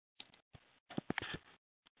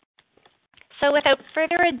So without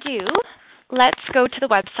further ado, let's go to the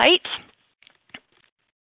website.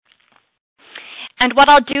 And what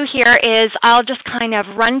I'll do here is I'll just kind of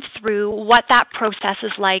run through what that process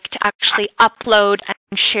is like to actually upload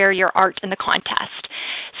and share your art in the contest.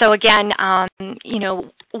 So again, you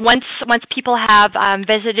know, once people have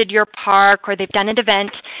visited your park or they've done an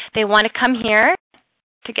event, they want to come here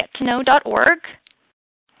to gettoknow.org.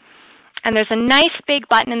 And there's a nice big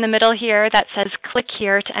button in the middle here that says click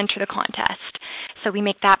here to enter the contest. So we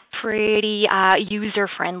make that pretty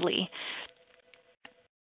user-friendly.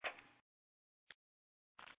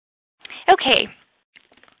 Okay,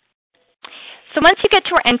 so once you get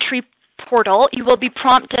to our entry portal, you will be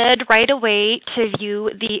prompted right away to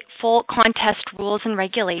view the full contest rules and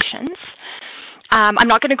regulations. I'm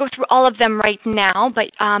not going to go through all of them right now,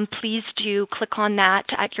 but please do click on that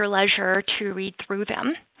at your leisure to read through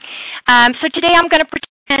them. So today I'm going to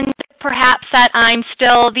pretend perhaps that I'm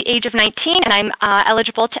still the age of 19 and I'm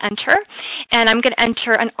eligible to enter, and I'm going to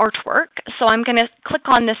enter an artwork. So I'm going to click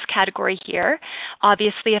on this category here.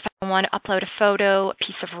 Obviously, if I want to upload a photo, a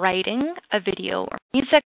piece of writing, a video, or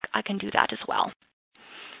music, I can do that as well.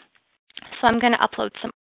 So I'm going to upload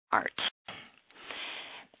some art.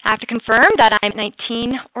 I have to confirm that I'm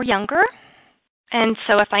 19 or younger, and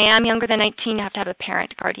so if I am younger than 19, I have to have a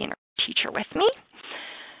parent, guardian, or teacher with me.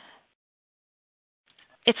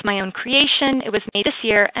 It's my own creation. It was made this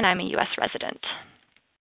year, and I'm a U.S. resident.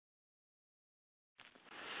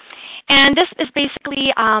 And this is basically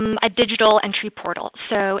a digital entry portal.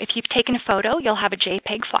 So if you've taken a photo, you'll have a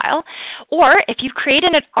JPEG file. Or if you've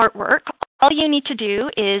created an artwork, all you need to do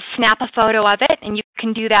is snap a photo of it, and you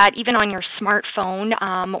can do that even on your smartphone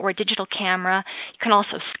or a digital camera. You can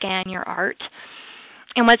also scan your art.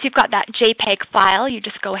 And once you've got that JPEG file, you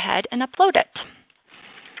just go ahead and upload it.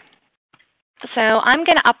 So I'm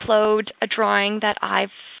going to upload a drawing that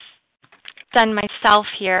I've done myself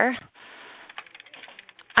here.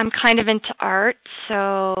 I'm kind of into art,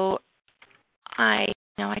 so I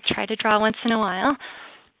try to draw once in a while.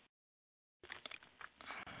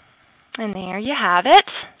 And there you have it.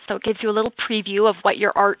 So it gives you a little preview of what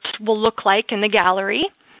your art will look like in the gallery.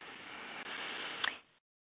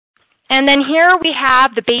 And then here we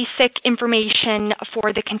have the basic information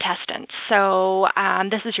for the contestants. So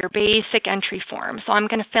this is your basic entry form. So I'm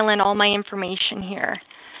going to fill in all my information here.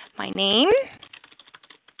 My name,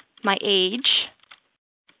 my age,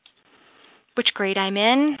 which grade I'm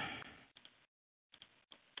in,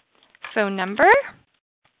 phone number,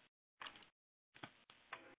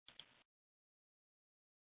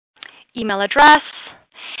 email address,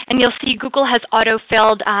 and you'll see Google has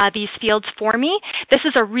auto-filled these fields for me. This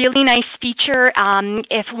is a really nice feature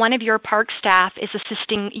if one of your park staff is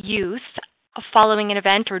assisting youth following an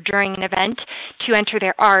event or during an event to enter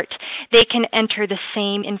their art. They can enter the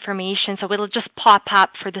same information, so it'll just pop up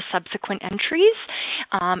for the subsequent entries,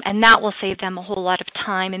 and that will save them a whole lot of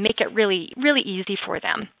time and make it really, really easy for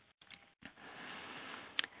them.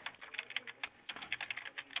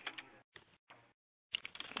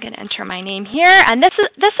 I'm going to enter my name here, and this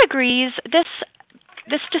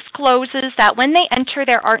discloses that when they enter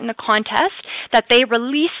their art in the contest, that they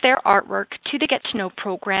release their artwork to the Get to Know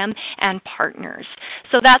program and partners.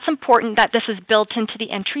 So that's important that this is built into the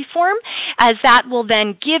entry form, as that will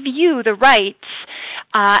then give you the rights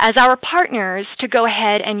as our partners to go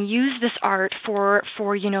ahead and use this art for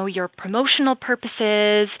your promotional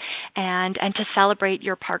purposes and to celebrate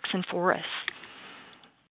your parks and forests.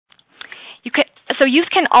 So youth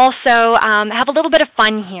can also have a little bit of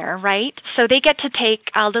fun here, right? So they get to take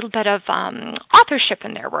a little bit of authorship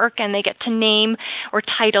in their work, and they get to name or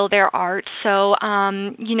title their art. So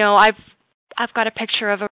I've got a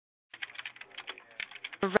picture of a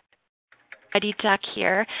ruddy duck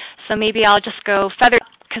here. So maybe I'll just go feather,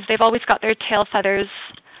 because they've always got their tail feathers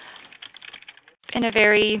in a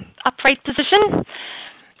very upright position.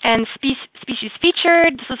 And species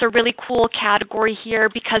featured, this is a really cool category here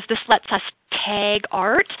because this lets us tag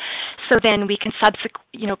art. So then we can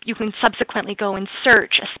you can subsequently go and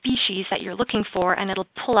search a species that you're looking for, and it'll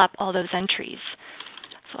pull up all those entries.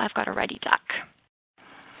 So I've got a ruddy duck.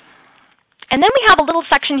 And then we have a little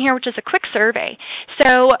section here which is a quick survey.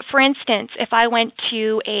 So for instance, if I went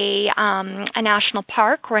to a national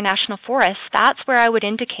park or a national forest, that's where I would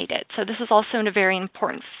indicate it. So this is also in a very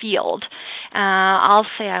important field. I'll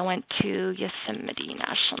say I went to Yosemite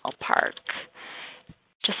National Park,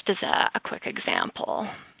 just as a quick example.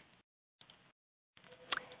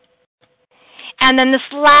 And then this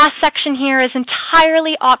last section here is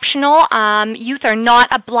entirely optional. Youth are not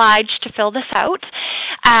obliged to fill this out.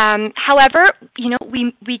 However,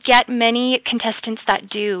 we get many contestants that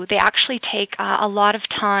do. They actually take a lot of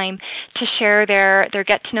time to share their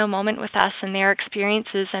get-to-know moment with us and their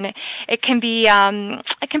experiences, and it can be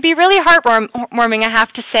really heartwarming, I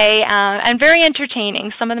have to say, and very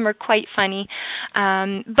entertaining. Some of them are quite funny,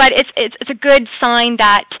 but it's a good sign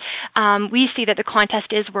that we see that the contest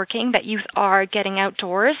is working, that youth are getting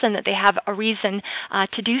outdoors, and that they have a reason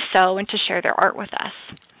to do so and to share their art with us.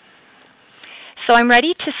 So I'm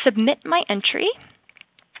ready to submit my entry.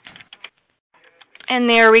 And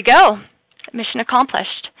there we go. Mission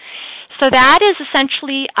accomplished. So that is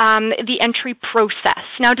essentially the entry process.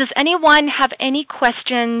 Now, does anyone have any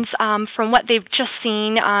questions from what they've just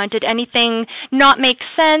seen? Did anything not make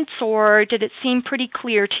sense, or did it seem pretty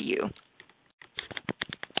clear to you?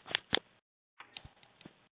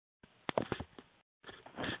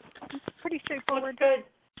 Pretty straightforward. Good.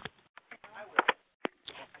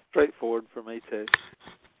 Straightforward for me too.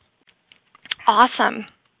 Awesome.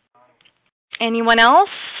 Anyone else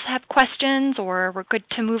have questions, or we're good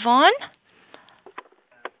to move on?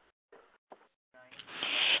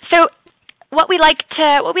 So what we like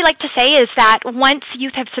to say is that once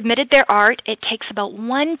youth have submitted their art, it takes about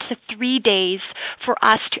 1 to 3 days for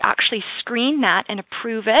us to actually screen that and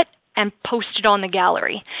approve it and post it on the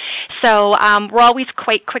gallery. So we're always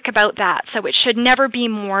quite quick about that. So it should never be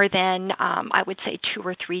more than, I would say, 2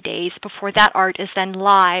 or 3 days before that art is then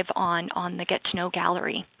live on the Get to Know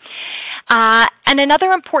gallery. And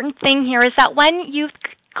another important thing here is that when you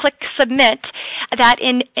click submit, that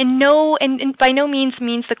by no means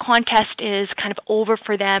the contest is kind of over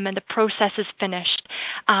for them and the process is finished.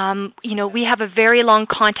 We have a very long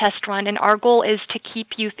contest run, and our goal is to keep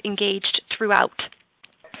youth engaged throughout.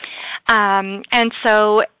 And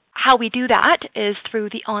so how we do that is through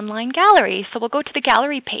the online gallery. So we'll go to the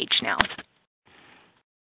gallery page now.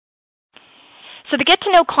 So the Get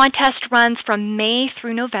to Know contest runs from May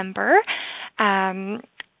through November, and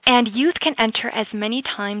youth can enter as many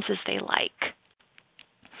times as they like.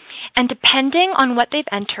 And depending on what they've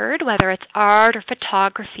entered, whether it's art or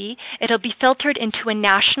photography, it'll be filtered into a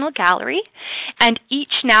national gallery, and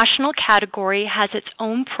each national category has its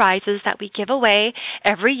own prizes that we give away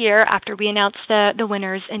every year after we announce the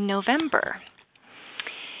winners in November.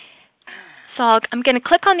 So I'm going to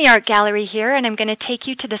click on the art gallery here, and I'm going to take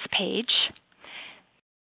you to this page.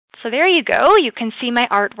 So there you go. You can see my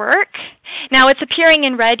artwork. Now it's appearing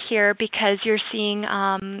in red here because you're seeing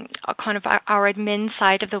kind of our admin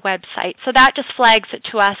side of the website. So that just flags it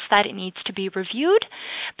to us that it needs to be reviewed.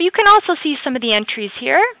 But you can also see some of the entries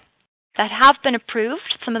here that have been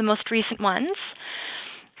approved, some of the most recent ones.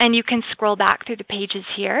 And you can scroll back through the pages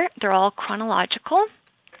here. They're all chronological.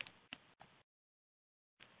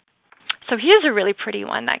 So here's a really pretty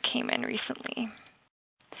one that came in recently.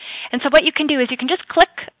 And so what you can do is you can just click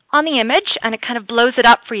on the image, and it kind of blows it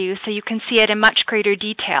up for you so you can see it in much greater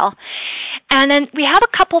detail. And then we have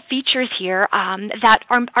a couple features here that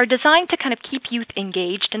are designed to kind of keep youth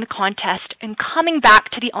engaged in the contest and coming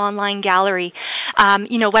back to the online gallery,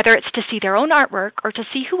 whether it's to see their own artwork or to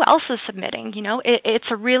see who else is submitting.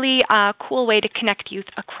 It's a really cool way to connect youth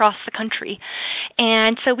across the country.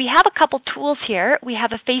 And so we have a couple tools here. We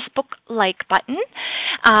have a Facebook like button.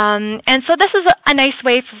 And so this is a nice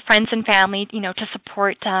way for friends and family,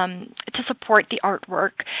 to support the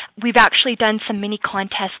artwork. We've actually done some mini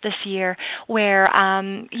contests this year where,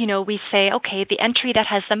 we say, okay, the entry that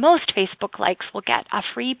has the most Facebook likes will get a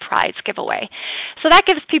free prize giveaway. So that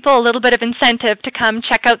gives people a little bit of incentive to come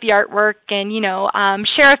check out the artwork and,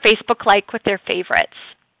 share a Facebook like with their favorites.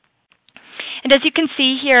 And as you can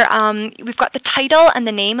see here, we've got the title and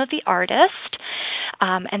the name of the artist,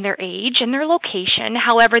 and their age and their location.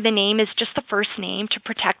 However, the name is just the first name to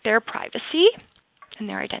protect their privacy and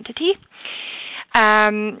their identity.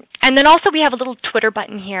 And then also we have a little Twitter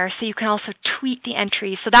button here, so you can also tweet the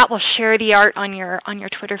entry. So that will share the art on your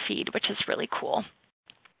Twitter feed, which is really cool.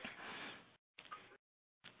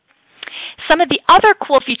 Some of the other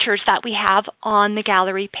cool features that we have on the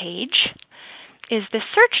gallery page is the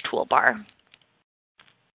search toolbar.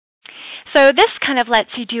 So this kind of lets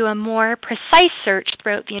you do a more precise search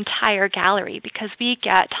throughout the entire gallery because we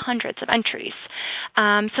get hundreds of entries.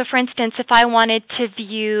 So for instance, if I wanted to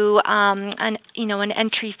view an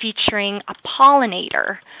entry featuring a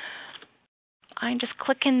pollinator, I just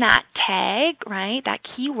click in that tag, right, that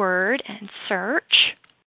keyword, and search.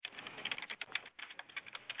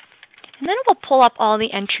 And then it will pull up all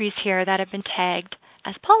the entries here that have been tagged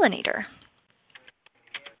as pollinator.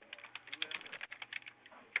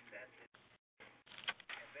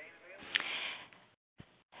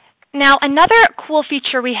 Now, another cool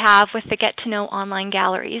feature we have with the Get to Know online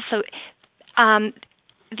galleries, so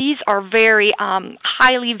these are very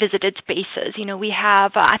highly visited spaces. You know, we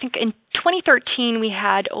have, I think in 2013 we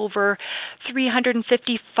had over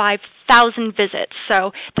 355,000 visits.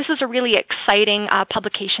 So this is a really exciting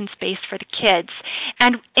publication space for the kids.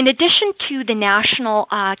 And in addition to the national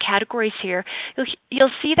categories here,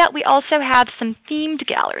 you'll see that we also have some themed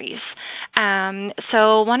galleries.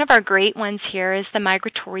 So one of our great ones here is the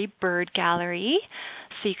Migratory Bird Gallery.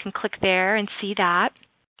 So you can click there and see that.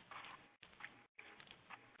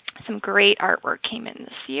 Some great artwork came in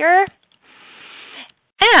this year.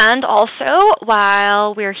 And also,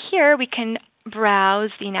 while we're here, we can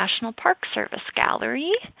browse the National Park Service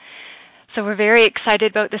Gallery. So we're very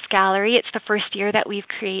excited about this gallery. It's the first year that we've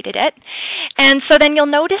created it. And so then you'll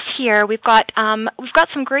notice here we've got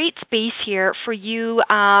some great space here for you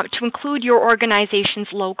to include your organization's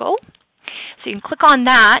logo. So you can click on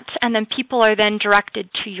that, and then people are then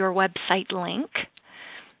directed to your website link.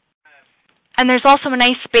 And there's also a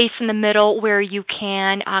nice space in the middle where you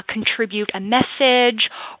can contribute a message,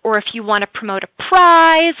 or if you want to promote a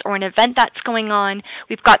prize or an event that's going on,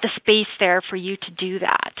 we've got the space there for you to do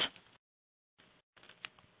that.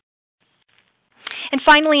 And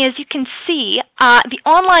finally, as you can see, the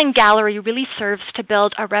online gallery really serves to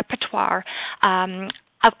build a repertoire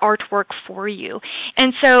of artwork for you.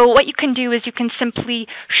 And so what you can do is you can simply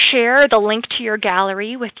share the link to your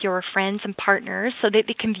gallery with your friends and partners so that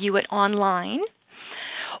they can view it online.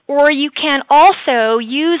 Or you can also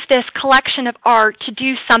use this collection of art to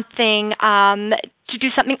do something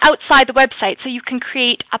outside the website. So you can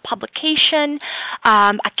create a publication,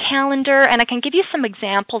 a calendar, and I can give you some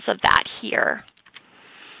examples of that here.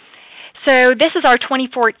 So this is our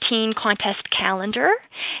 2014 contest calendar,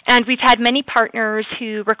 and we've had many partners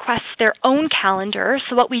who request their own calendar.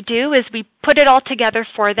 So what we do is we put it all together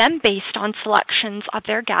for them based on selections of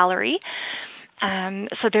their gallery.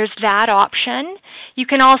 So there's that option. You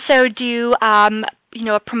can also do a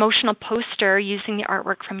promotional poster using the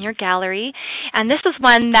artwork from your gallery. And this is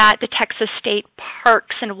one that the Texas State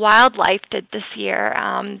Parks and Wildlife did this year.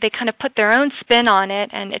 They kind of put their own spin on it,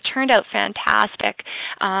 and it turned out fantastic.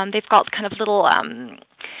 They've got kind of little,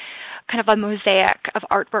 kind of a mosaic of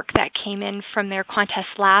artwork that came in from their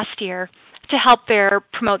contest last year to help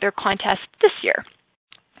promote their contest this year.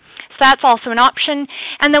 So that's also an option.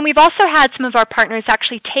 And then we've also had some of our partners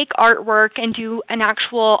actually take artwork and do an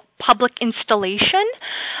actual public installation.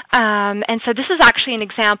 And so this is actually an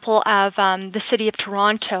example of the City of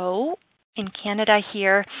Toronto in Canada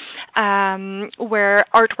here, where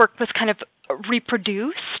artwork was kind of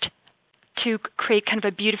reproduced to create kind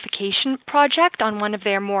of a beautification project on one of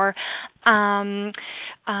their more,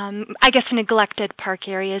 neglected park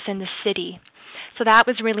areas in the city. So that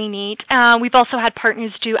was really neat. We've also had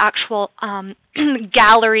partners do actual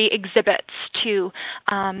gallery exhibits too.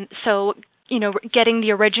 So, getting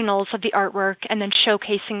the originals of the artwork and then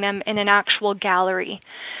showcasing them in an actual gallery.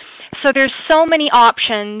 So there's so many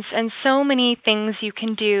options and so many things you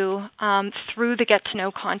can do through the Get to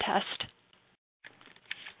Know contest.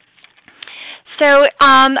 So,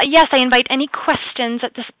 yes, I invite any questions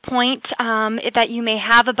at this point that you may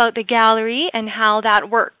have about the gallery and how that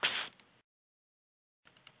works.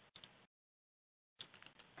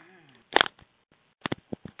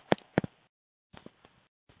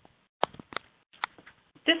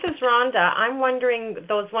 This is Rhonda. I'm wondering,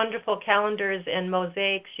 those wonderful calendars and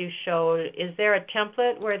mosaics you showed, is there a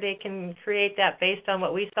template where they can create that based on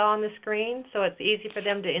what we saw on the screen, so it's easy for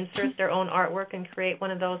them to insert their own artwork and create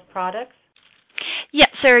one of those products? Yeah,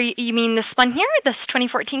 so you mean this one here, this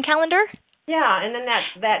 2014 calendar? Yeah, and then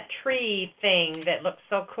that tree thing that looks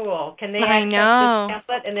so cool. Can they access this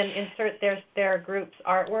template and then insert their group's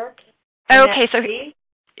artwork? Okay, so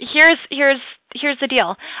here's the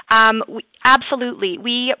deal. Absolutely,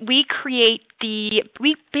 we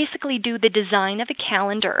basically do the design of a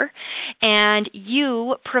calendar, and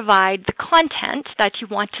you provide the content that you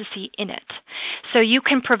want to see in it. So you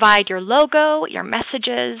can provide your logo, your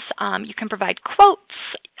messages, you can provide quotes,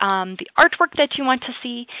 the artwork that you want to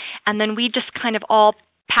see, and then we just kind of all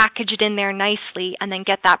package it in there nicely and then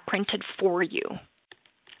get that printed for you.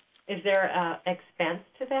 Is there an expense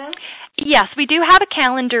to that? Yes, we do have a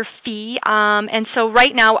calendar fee, and so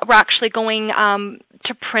right now we're actually going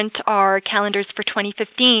to print our calendars for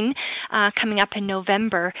 2015 coming up in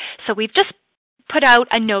November. So we've just put out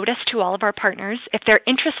a notice to all of our partners. If they're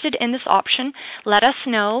interested in this option, let us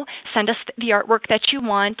know, send us the artwork that you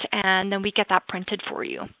want, and then we get that printed for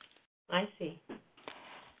you. I see.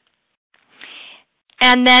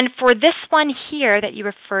 And then for this one here that you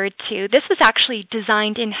referred to, this was actually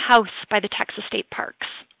designed in-house by the Texas State Parks.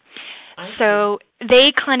 So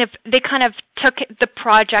they kind of took the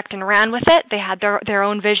project and ran with it. They had their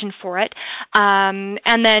own vision for it, and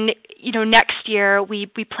then next year we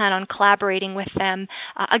plan on collaborating with them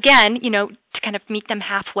again, to kind of meet them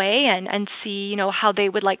halfway and see how they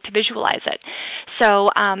would like to visualize it. So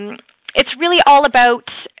it's really all about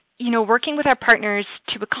working with our partners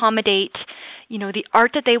to accommodate the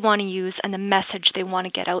art that they want to use and the message they want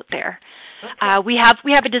to get out there. Okay. We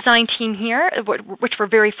have a design team here, which we're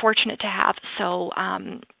very fortunate to have. So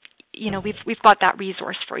we've got that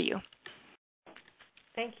resource for you.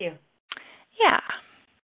 Thank you. Yeah.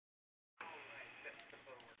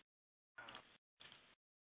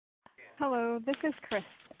 Hello, this is Chris.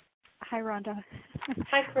 Hi, Rhonda.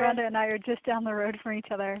 Hi, Chris. Rhonda and I are just down the road from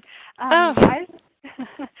each other. I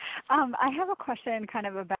have a question kind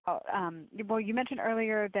of about, well, you mentioned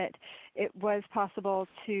earlier that it was possible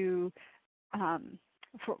to,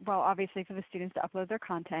 obviously for the students to upload their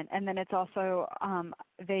content, and then it's also,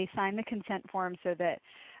 they sign the consent form so that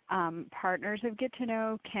partners of Get to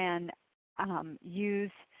Know can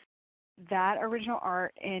use that original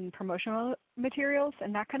art in promotional materials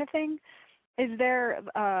and that kind of thing. Is there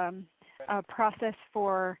a process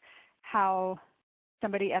for how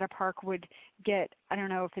somebody at a park would get, I don't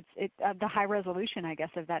know if it's the high resolution, I guess,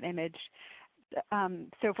 of that image?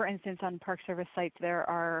 So for instance, on Park Service sites, there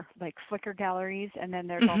are like Flickr galleries, and then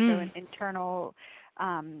there's also an internal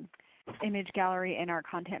image gallery in our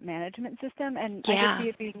content management system. And I just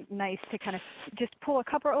think it'd be nice to kind of just pull a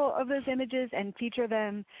couple of those images and feature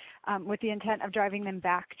them with the intent of driving them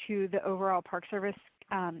back to the overall Park Service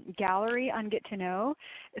gallery on Get to Know.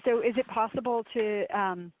 So is it possible to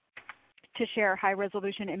share high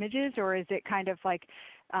resolution images, or is it kind of like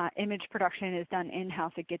image production is done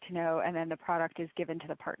in-house at Get to Know and then the product is given to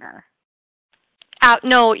the partner?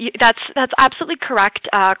 No, that's absolutely correct,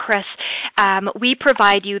 Chris. We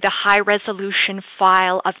provide you the high resolution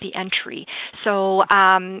file of the entry. So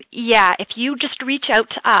if you just reach out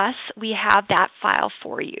to us, we have that file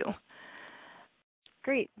for you.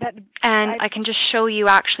 Great. I can just show you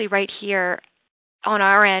actually right here on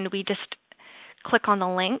our end. We just click on the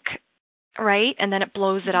link, right, and then it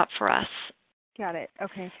blows it up for us. Got it.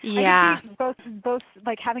 Okay. Yeah. Both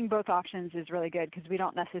like having both options is really good because we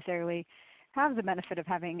don't necessarily have the benefit of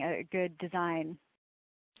having a good design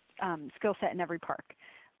skill set in every park.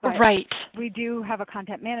 But right. We do have a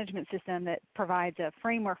content management system that provides a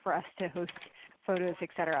framework for us to host photos,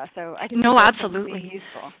 etc. So I think absolutely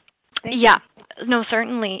useful. Thank you. No,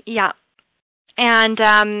 certainly. Yeah.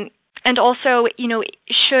 And also,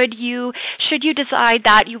 should you decide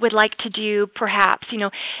that you would like to do perhaps,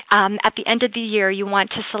 at the end of the year, you want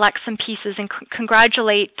to select some pieces and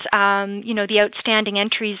congratulate, the outstanding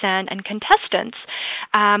entries and contestants,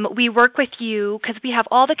 we work with you because we have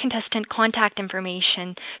all the contestant contact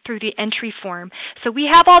information through the entry form. So we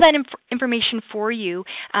have all that information for you,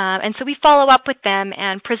 and so we follow up with them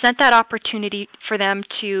and present that opportunity for them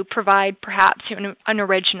to provide perhaps an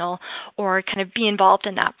original or kind of be involved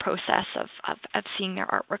in that process of seeing their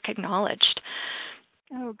artwork acknowledged.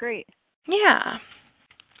 Oh, great. Yeah.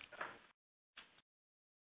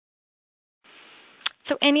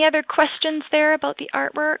 So any other questions there about the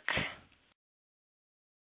artwork?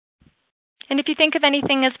 And if you think of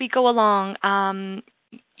anything as we go along,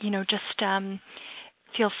 just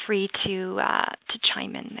feel free to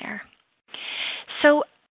chime in there. So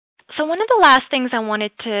one of the last things I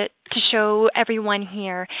wanted to show everyone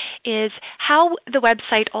here is how the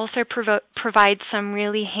website also provides some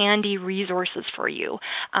really handy resources for you.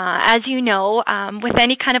 As you know, with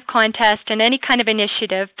any kind of contest and any kind of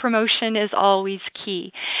initiative, promotion is always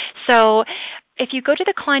key. So if you go to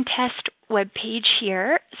the contest webpage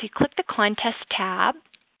here, so you click the contest tab,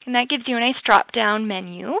 and that gives you a nice drop-down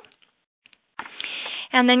menu.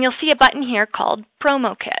 And then you'll see a button here called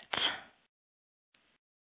Promo Kit.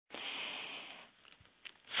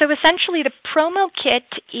 So essentially, the Promo Kit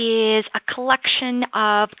is a collection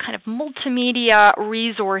of kind of multimedia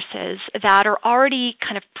resources that are already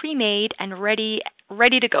kind of pre-made and ready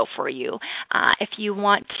to go for you if you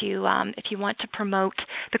want to promote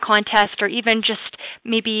the contest, or even just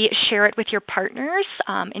maybe share it with your partners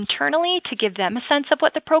internally to give them a sense of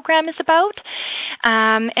what the program is about.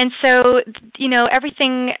 And so,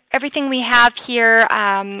 everything we have here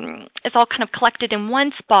is all kind of collected in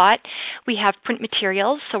one spot. We have print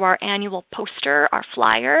materials, so our annual poster, our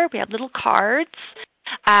flyer. We have little cards.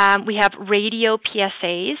 We have radio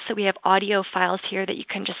PSAs, so we have audio files here that you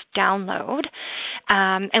can just download.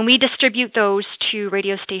 And we distribute those to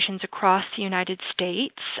radio stations across the United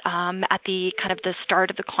States at the kind of the start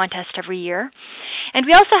of the contest every year. And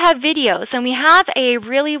we also have videos, and we have a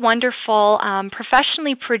really wonderful,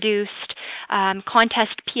 professionally produced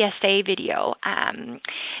contest PSA video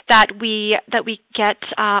that we get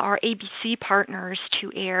our ABC partners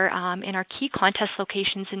to air in our key contest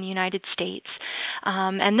locations in the United States.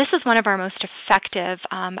 And this is one of our most effective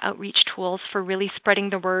outreach tools for really spreading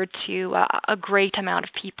the word to a great amount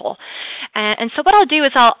of people. And so what I'll do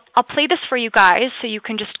is I'll play this for you guys so you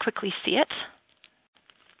can just quickly see it.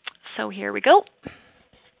 So here we go.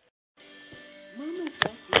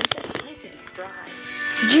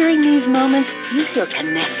 During these moments, you feel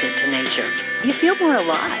connected to nature. You feel more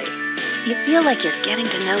alive. You feel like you're getting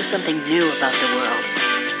to know something new about the world.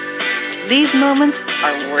 These moments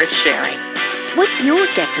are worth sharing. What's your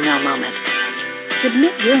get-to-know moment?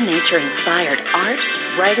 Submit your nature-inspired art,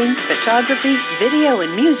 writing, photography, video,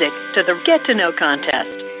 and music to the Get-to-Know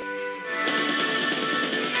contest.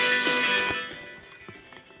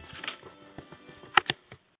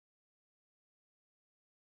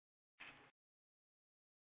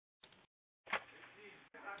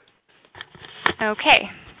 Okay.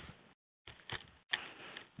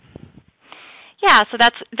 Yeah, so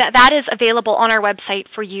that is available on our website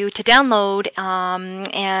for you to download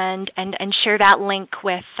and share that link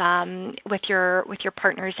with your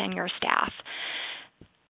partners and your staff.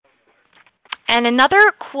 And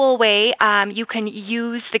another cool way you can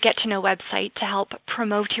use the Get to Know website to help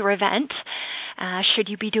promote your event, should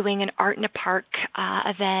you be doing an Art in a Park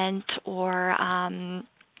event or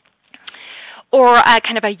a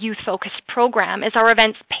kind of a youth-focused program, is our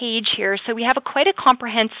events page here. So we have quite a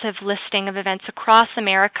comprehensive listing of events across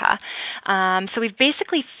America. So we've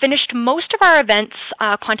basically finished most of our events,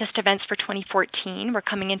 contest events for 2014. We're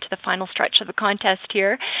coming into the final stretch of the contest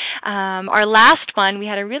here. Our last one, we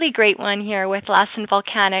had a really great one here with Lassen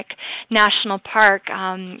Volcanic National Park.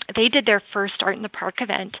 They did their first Art in the Park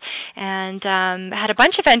event and had a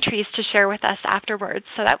bunch of entries to share with us afterwards.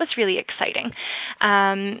 So that was really exciting.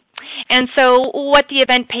 And so what the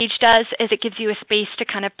event page does is it gives you a space to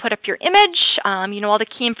kind of put up your image, all the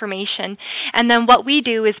key information. And then what we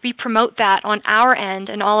do is we promote that on our end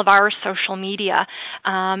and all of our social media.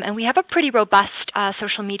 And we have a pretty robust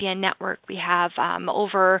social media network. We have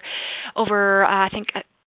over I think,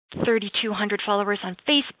 3,200 followers on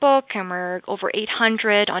Facebook, and we're over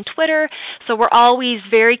 800 on Twitter. So we're always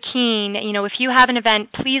very keen. If you have an event,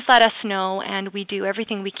 please let us know, and we do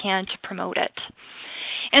everything we can to promote it.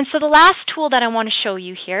 And so the last tool that I want to show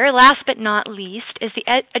you here, last but not least, is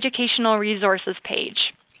the Educational Resources page.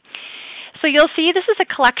 So you'll see this is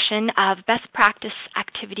a collection of best practice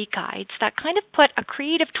activity guides that kind of put a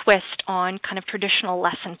creative twist on kind of traditional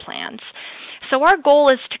lesson plans. So our goal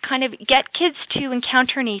is to kind of get kids to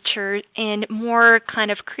encounter nature in more kind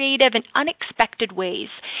of creative and unexpected ways,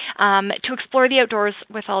 to explore the outdoors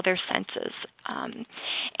with all their senses.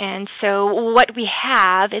 And so what we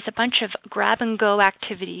have is a bunch of grab-and-go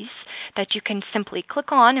activities that you can simply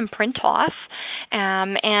click on and print off,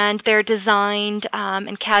 and they're designed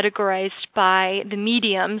and categorized by the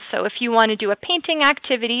medium. So if you want to do a painting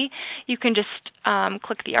activity, you can just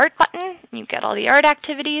click the art button, and you get all the art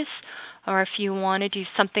activities. Or if you want to do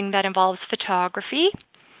something that involves photography,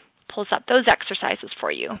 pulls up those exercises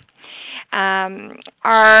for you.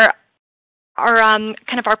 Our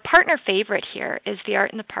partner favorite here is the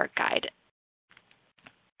Art in the Park Guide.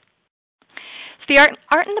 So the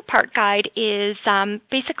Art in the Park Guide is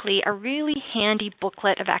basically a really handy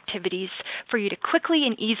booklet of activities for you to quickly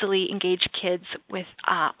and easily engage kids with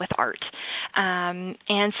art.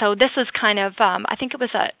 And so this is kind of, I think it was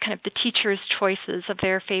kind of the teachers' choices of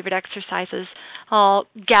their favorite exercises all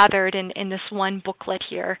gathered in this one booklet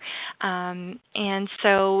here. And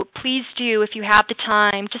so please do, if you have the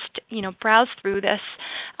time, just browse through this.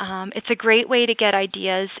 It's a great way to get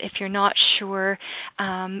ideas if you're not sure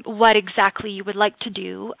what exactly you would like to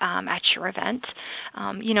do at your event.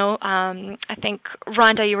 I think,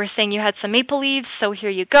 Rhonda, you were saying you had some maple leaves, so here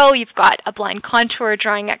you go. You've got a blind contour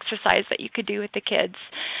drawing exercise that you could do with the kids.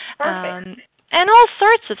 Perfect. And all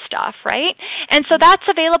sorts of stuff, right? And so that's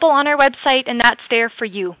available on our website, and that's there for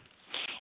you.